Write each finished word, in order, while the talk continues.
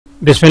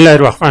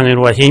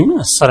बिस्मिल्लाहिर्रहमानिर्रहीम।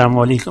 अस्सलाम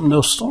वालेकुम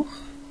दोस्तों,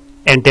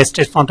 एंड टेस्ट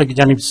स्पॉन्सर की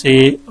जानिब से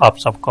आप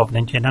सबको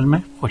अपने चैनल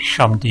में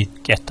खुशामदीद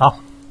कहता हूँ।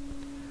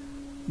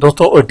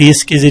 दोस्तों,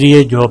 OTS के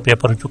जरिए जो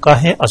पेपर हो चुका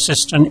है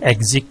असिस्टेंट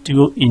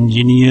एग्जीक्यूटिव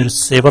इंजीनियर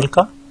सिविल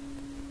का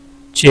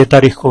 6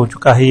 तारीख को हो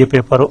चुका है ये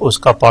पेपर।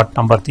 उसका पार्ट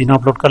नंबर 3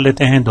 अपलोड कर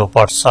लेते हैं। 2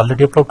 पार्ट्स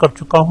ऑलरेडी अपलोड कर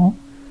चुका हूँ।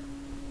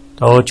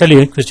 तो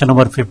चलिए क्वेश्चन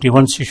नंबर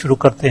 51 से शुरू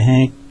करते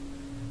हैं।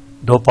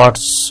 2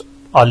 पार्ट्स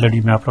ऑलरेडी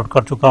मैं अपलोड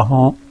कर चुका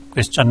हूँ।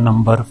 Question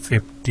number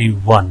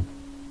 51।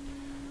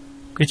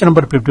 क्वेश्चन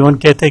नंबर 51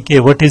 कहते हैं कि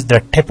what is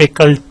the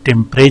typical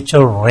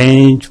temperature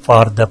range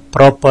for the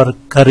proper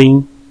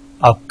करिंग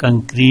of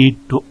concrete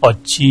to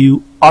achieve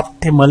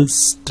optimal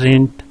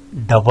strength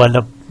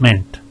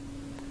development.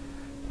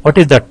 What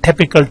is the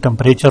typical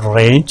temperature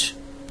range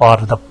for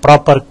the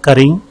proper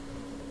करिंग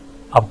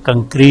of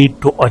concrete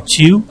to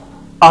achieve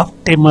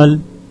optimal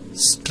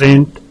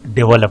strength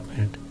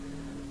development.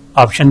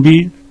 Option B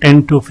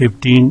 10 to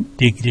 15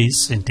 degree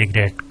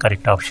centigrade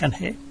correct option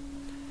है।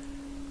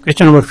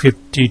 Question number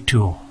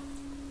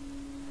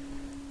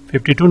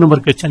 52 number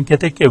question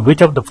कहते हैं कि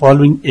which of the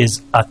following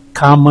is a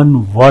common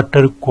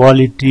water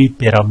quality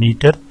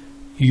parameter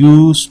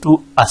used to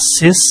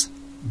assess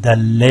the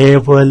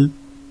level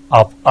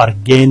of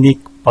organic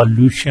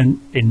pollution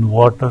in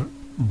water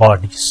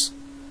bodies.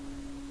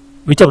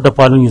 Which of the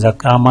following is a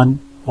common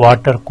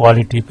water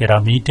quality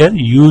parameter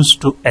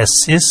used to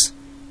assess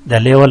the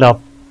level of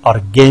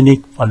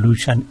organic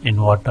pollution in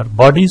water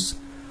bodies.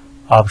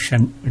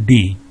 Option D,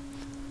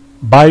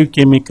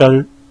 biochemical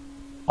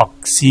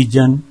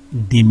oxygen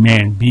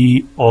demand,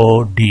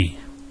 BOD.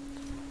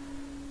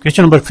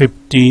 Question number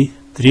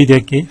 53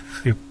 देखिए।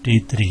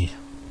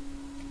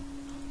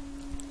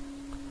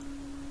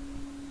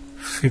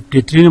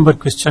 53 number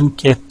question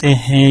कहते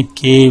हैं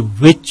कि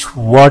which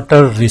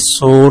water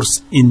resource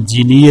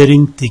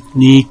engineering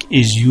technique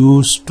is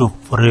used to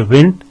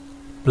prevent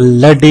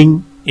flooding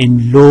in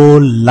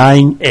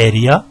low-lying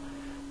area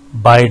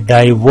by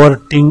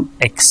diverting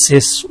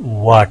excess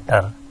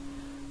water?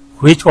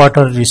 Which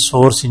water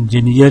resource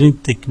engineering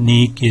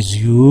technique is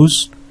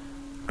used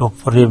to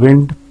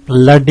prevent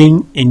flooding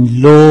in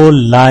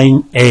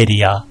low-lying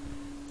area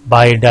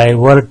by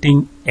diverting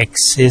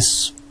excess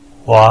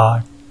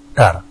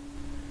water?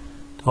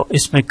 तो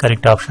इसमें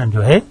correct option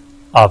जो है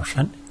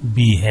option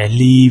B है,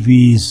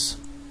 levees.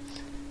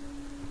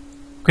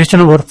 Question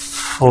number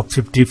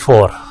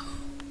 54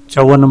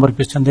 number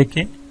question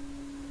देखिए।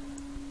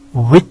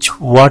 Which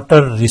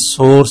water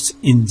resource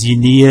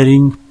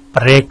engineering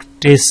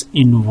practice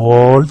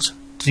involves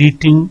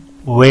treating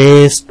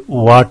waste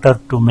water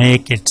to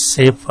make it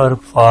safer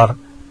for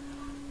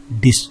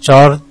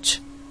discharge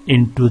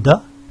into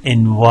the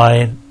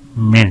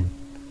environment.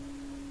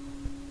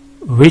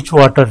 Which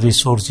water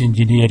resource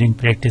engineering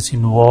practice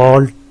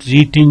involve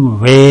treating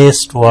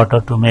waste water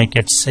to make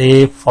it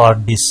safe for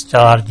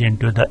discharge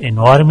into the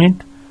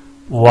environment?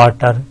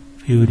 Water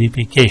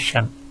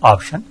purification,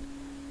 option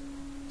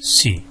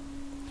C.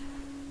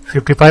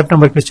 55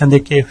 number question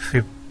देखिए।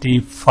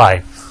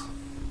 55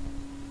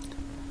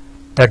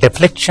 the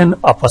deflection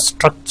of a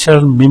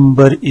structural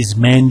member is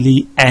mainly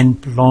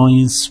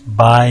influenced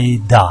by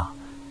the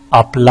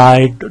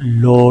applied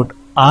load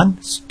on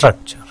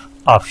structure,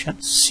 option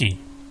C.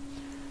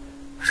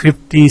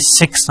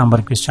 56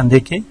 number question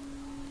देखिए।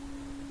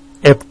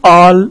 If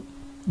all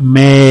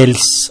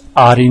males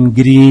are in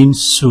green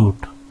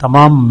suit,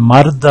 तमाम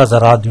मर्द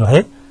हज़रात जो है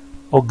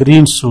वो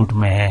green suit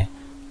में है,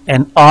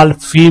 and all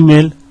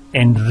female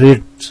in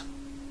red,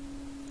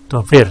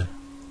 तो फिर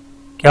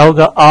क्या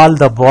होगा? All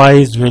the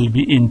boys will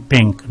be in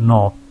pink.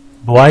 No,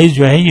 boys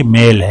जो है ये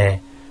मेल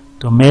है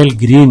तो मेल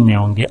ग्रीन में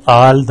होंगे।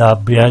 ऑल द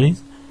बॉयज,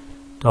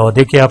 तो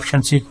देखिए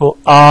ऑप्शन सी को,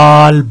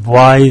 all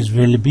boys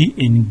will be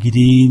in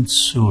green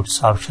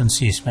suits, option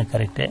C इसमें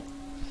करेक्ट है।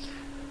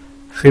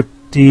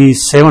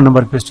 57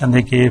 नंबर क्वेश्चन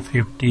देखिए।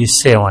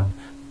 57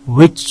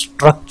 which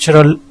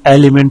structural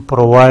element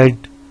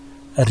provide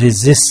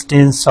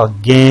resistance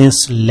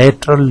against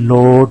lateral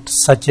load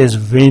such as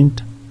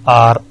wind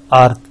or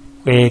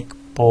earthquake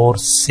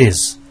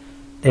forces?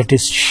 That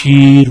is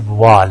shear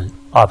wall,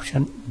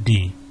 option D.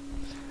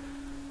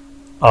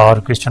 और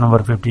question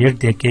number 58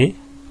 देखिए।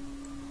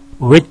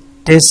 which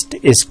test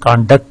is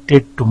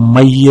conducted to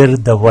measure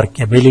the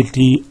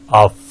workability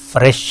of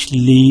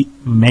freshly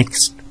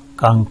mixed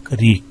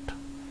concrete?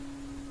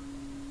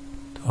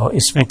 तो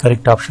इसमें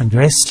correct option जो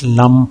है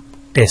slump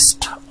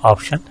test,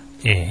 option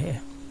A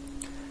है।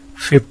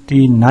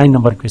 59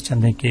 number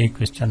question देखिए।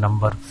 Question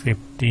number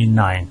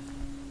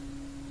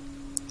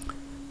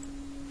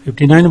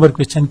 59 number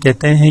question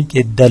कहते हैं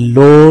कि the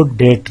load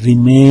date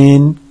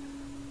remain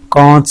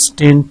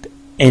constant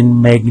in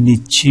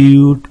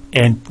magnitude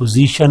and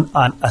position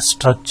on a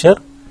structure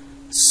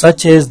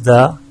such as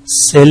the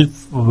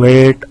self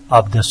weight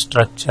of the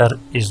structure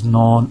is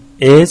known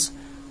as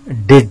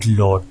dead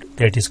load,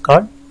 that is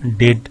called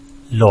dead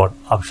load,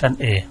 option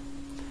A.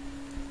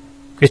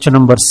 Question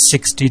number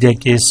 60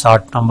 देखिए।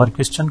 60 number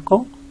question को।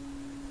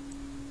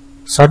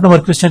 60 number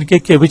question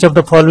के which of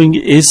the following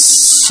is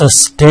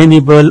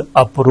sustainable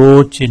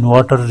approach in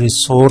water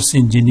resource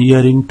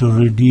engineering to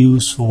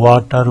reduce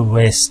water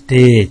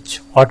wastage.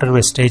 Water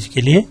wastage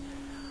के लिए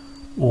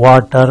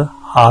water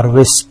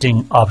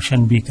harvesting,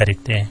 option B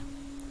correct है।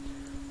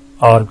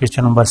 और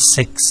question number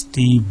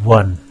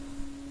 61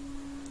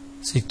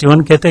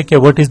 कहते हैं कि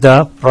what is the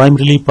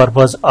primary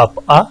purpose of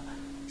a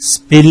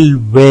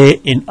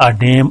spillway in a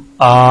dam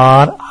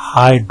और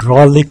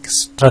hydraulic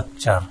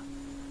structure.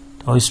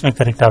 तो इसमें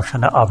करेक्ट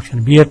ऑप्शन है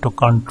ऑप्शन बी है, to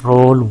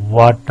control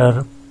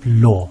water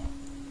flow.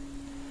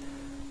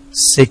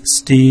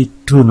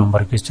 62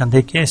 number question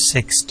देखिए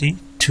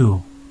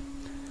 62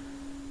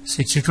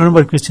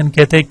 नंबर क्वेश्चन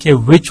कहते हैं कि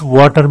which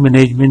water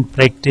management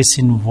practice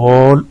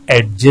involve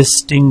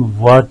adjusting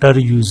water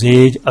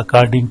usage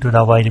according to the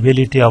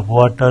availability of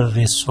water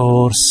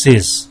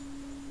resources.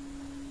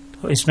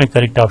 तो इसमें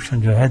करेक्ट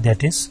ऑप्शन जो है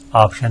that is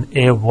option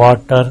A,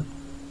 water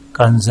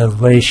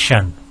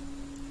conservation.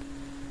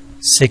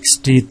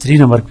 63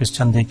 number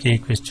question देखिए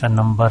question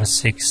number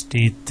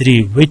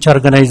 63, which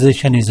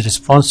organisation is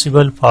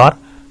responsible for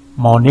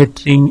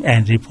monitoring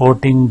and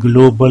reporting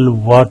global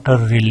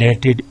water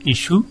related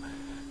issue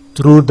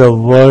through the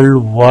World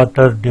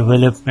Water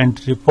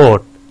Development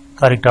Report?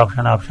 Correct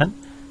option option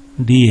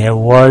D है,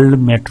 World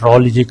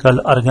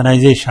Meteorological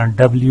Organization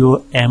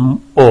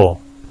WMO।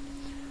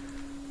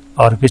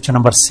 और question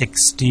number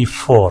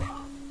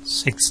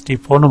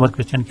 64 number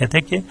question कहते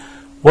हैं कि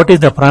what is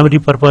the primary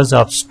purpose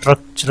of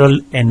structural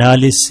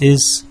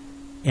analysis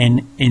in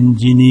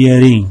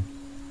engineering?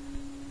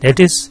 That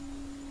is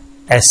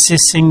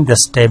assessing the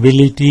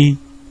stability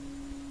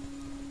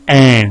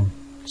and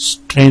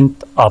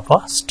strength of a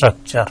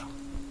structure।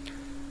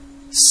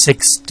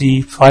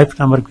 65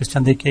 number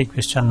question देखिए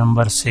question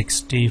number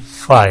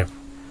 65,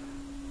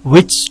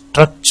 which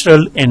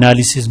structural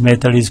analysis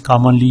method is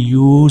commonly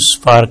used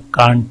for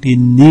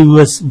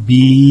continuous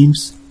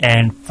beams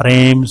and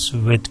frames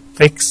with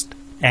fixed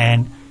and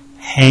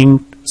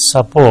hanged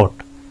support?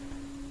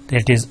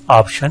 That is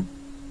option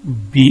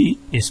B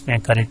इसमें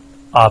correct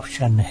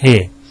option है।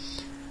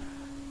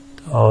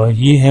 तो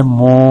ये है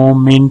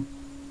moment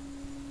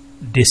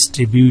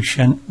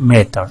distribution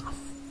method.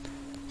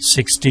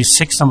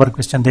 66 number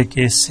question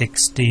देखिए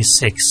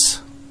 66,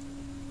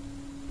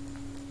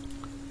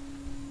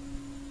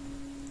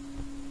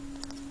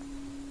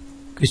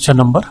 question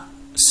number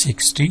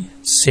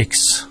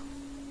 66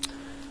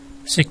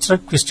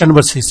 question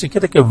number 60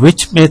 कहते हैं कि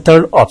which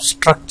method of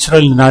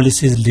structural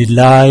analysis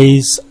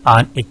relies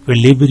on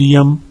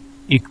equilibrium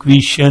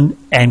equation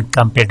and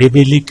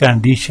compatibility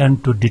condition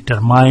to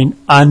determine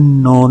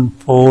unknown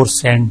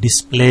force and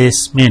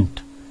displacement.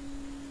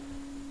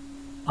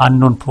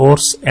 unknown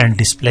force and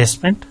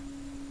displacement,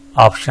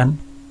 option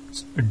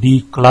D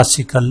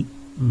classical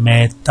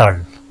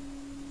method।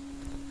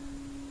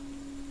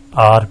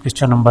 और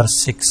question number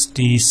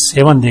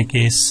 67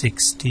 देखिए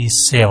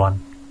 67,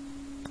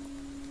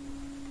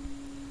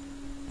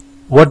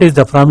 what is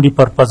the primary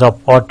purpose of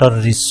water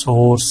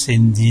resource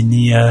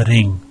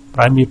engineering?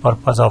 Primary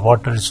purpose of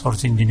water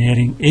resource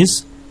engineering is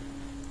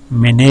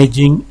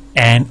managing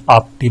and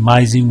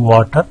optimizing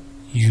water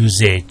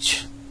usage।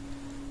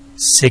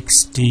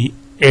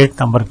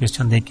 68 number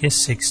question देखिए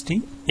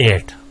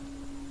 68,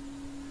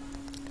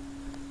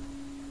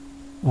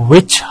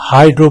 which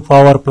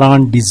hydropower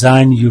plant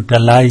design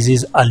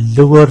utilizes a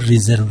lower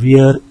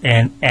reservoir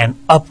and an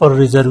upper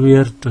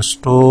reservoir to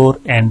store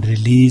and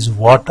release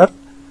water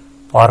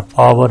for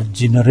power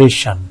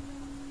generation?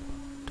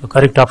 तो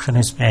correct option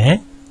इसमें है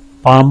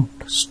pumped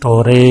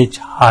storage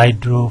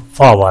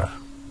hydropower।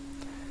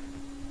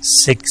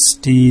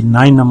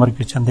 69 number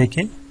question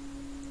देखिए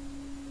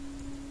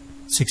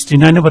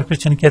 69 number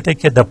question कहते हैं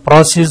कि the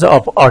process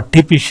of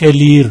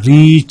artificially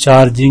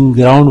रीचार्जिंग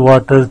ground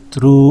water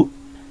through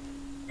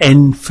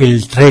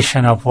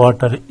infiltration of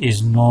water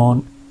is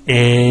known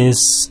as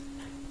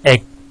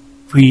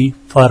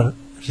aquifer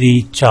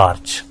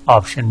recharge,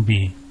 option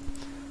B.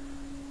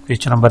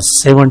 Question number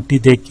 70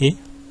 देखिए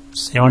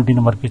 70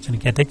 number question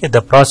कहते हैं कि the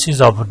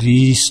process of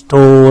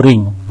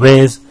restoring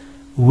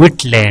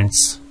wetlands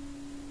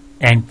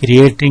and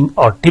creating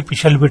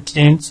artificial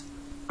wetlands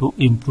to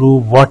improve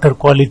water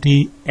quality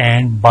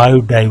and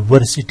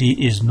biodiversity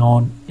is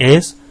known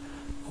as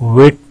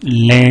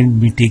wetland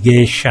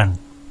mitigation।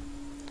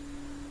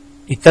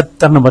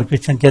 71 number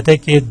question कहते हैं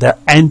कि the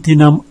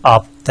एंथीनम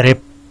of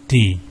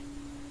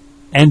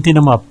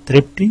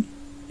Tripti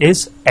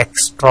is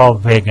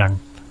extravagant.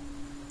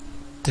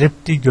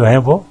 तृप्ति जो है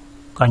वो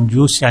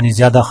कंजूस यानी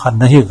ज्यादा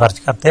नहीं खर्च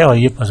करते हैं और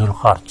ये फजूल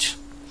खर्च।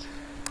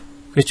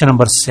 क्वेश्चन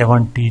नंबर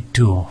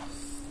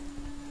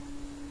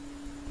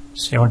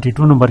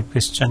 72 नंबर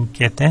क्वेश्चन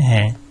कहते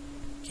हैं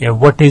कि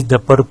what is the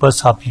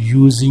purpose of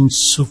using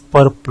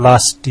super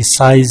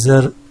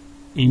plasticiser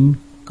in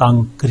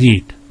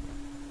concrete?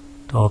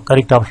 तो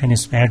करेक्ट ऑप्शन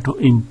इसमें है to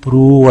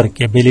improve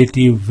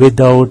workability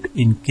without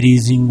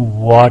increasing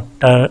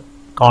water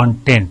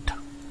content.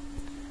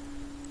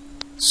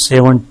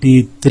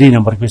 73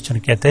 number question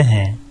कहते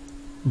हैं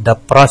The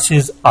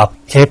process of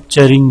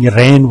capturing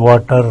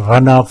rainwater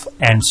runoff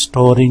and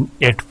storing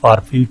it for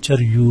future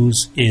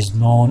use is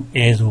known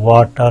as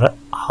water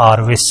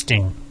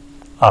harvesting.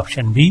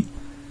 Option B.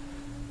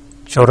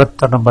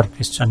 74 number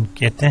question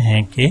कहते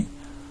हैं कि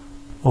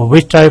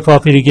which type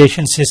of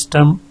irrigation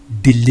system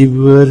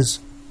delivers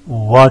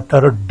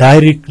water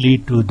directly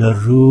to the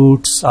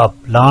roots of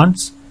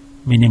plants,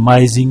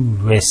 minimizing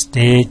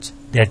wastage,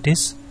 that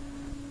is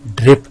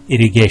drip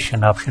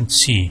irrigation. Option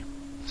C.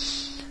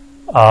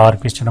 और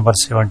question number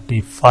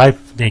 75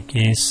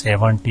 देखिए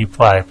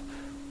 75.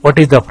 What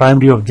is the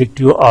primary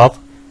objective of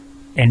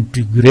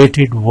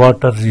integrated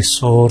water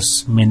resource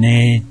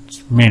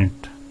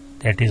management?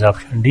 That is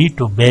option D,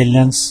 to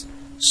balance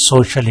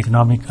social,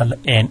 economical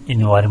and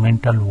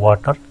environmental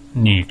water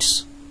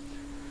needs.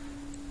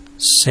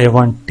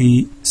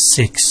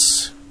 76.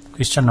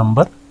 Question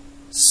number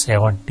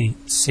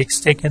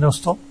 76 देखें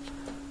दोस्तों.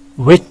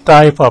 Which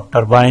type of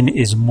turbine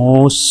is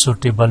most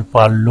suitable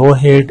for low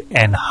head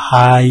and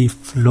high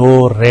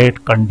flow rate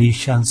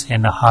conditions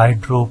in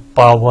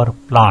hydropower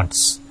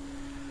plants?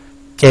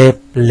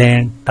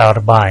 Kaplan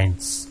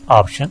turbines.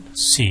 Option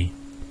C.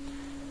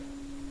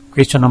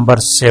 Question number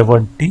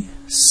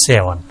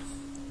 77.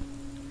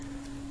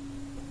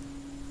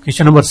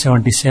 Question number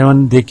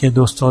 77 देखिए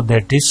दोस्तों.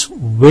 That is,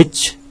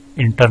 which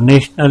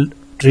international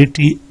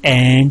treaty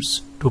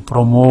aims to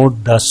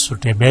promote the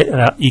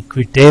suitable,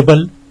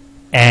 equitable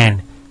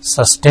and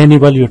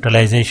sustainable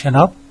utilization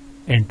of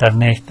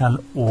international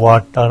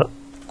water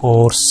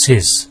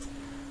courses?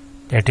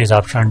 That is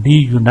option D,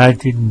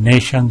 United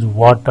Nations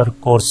Water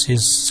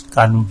Courses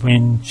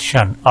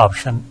Convention.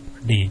 Option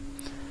D.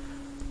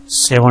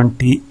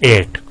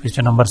 78.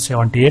 Question number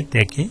 78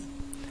 देखिए.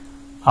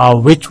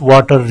 Which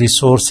water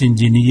resource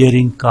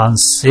engineering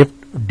concept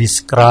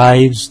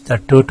describes the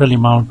total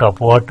amount of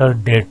water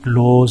that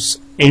flows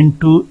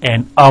into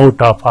and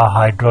out of a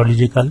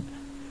hydrological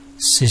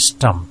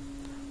system?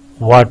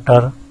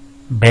 Water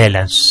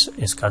balance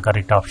इसका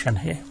correct option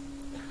है.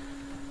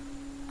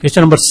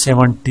 Question number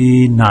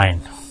 79.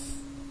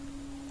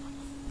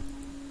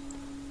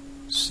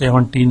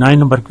 79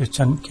 number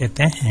question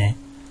कहते हैं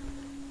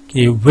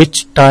कि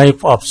which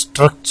type of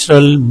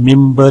structural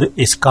member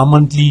is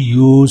commonly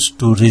used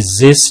to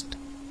resist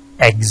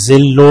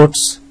axial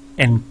loads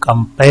in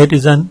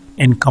comparison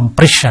in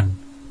compression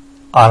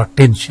और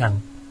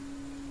tension?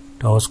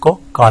 तो उसको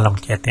column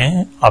कहते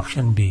हैं.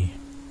 Option B.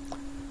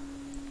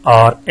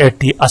 और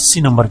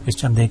 80 नंबर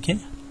क्वेश्चन देखिए.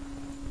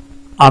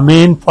 A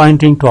man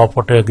pointing to a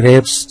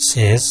photograph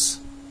says,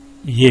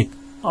 ये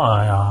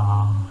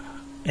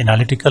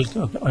एनालिटिकल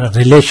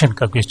रिलेशन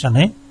का question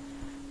है.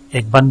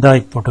 एक बंदा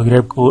एक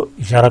फोटोग्राफ को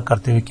इशारा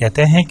करते हुए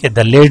कहते हैं कि the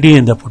lady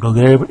in the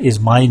photograph is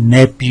my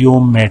नेपियो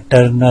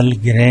maternal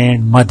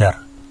grand mother.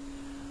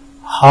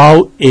 How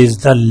is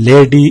the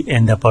lady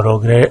in the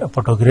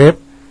photograph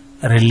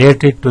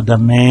related to the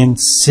man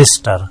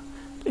sister?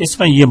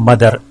 इसमें ये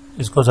मदर,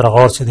 इसको जरा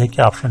गौर से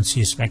देखिए. ऑप्शन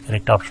सी इसमें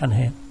करेक्ट ऑप्शन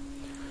है.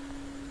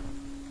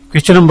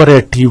 क्वेश्चन नंबर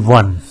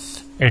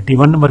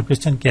 81 नंबर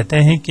क्वेश्चन कहते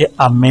हैं कि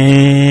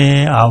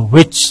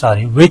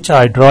विच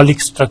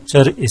hydraulic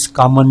structure is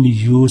commonly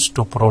used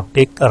to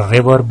protect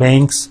river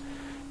banks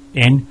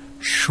in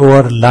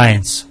शोर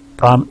lines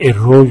from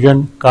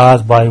erosion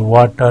caused by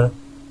water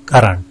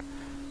current?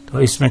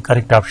 तो इसमें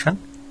correct option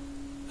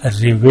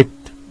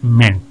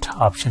revetment.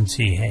 Option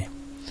C है.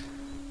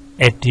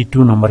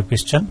 82 number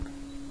question.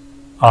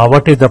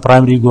 What is the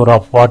primary goal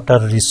of water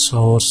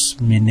resource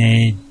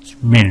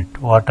management?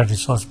 Water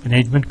resource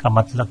management का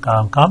मतलब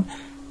काम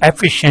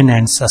efficient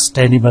and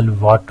sustainable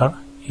water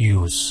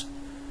use.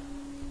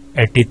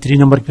 83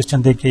 number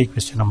question देखिए.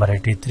 Question number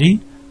 83.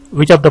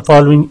 Which of the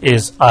following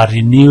is a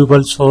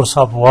renewable source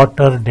of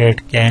water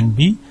that can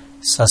be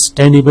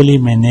sustainably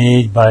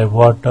managed by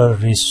water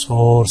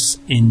resource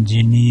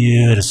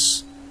engineers?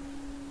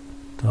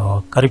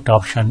 तो correct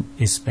option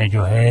इसमें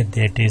जो है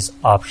that is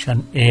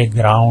option A,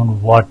 ground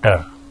water.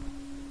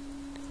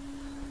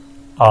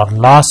 और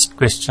last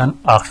question,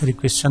 आखिरी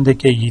question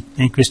देखिए.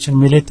 इतने question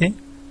मिले थे.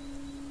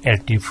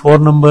 84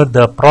 number. The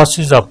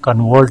process of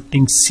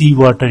converting C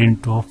water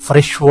into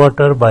fresh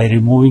water by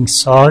removing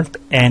salt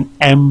and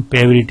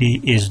impurity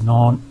is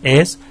known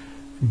as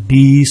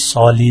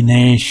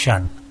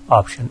डिसॉलिनेशन.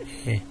 Option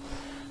A.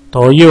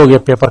 तो ये हो गया,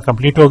 पेपर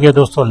कंप्लीट हो गया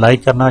दोस्तों.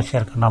 लाइक करना,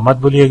 शेयर करना मत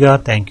भूलिएगा.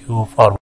 Thank you for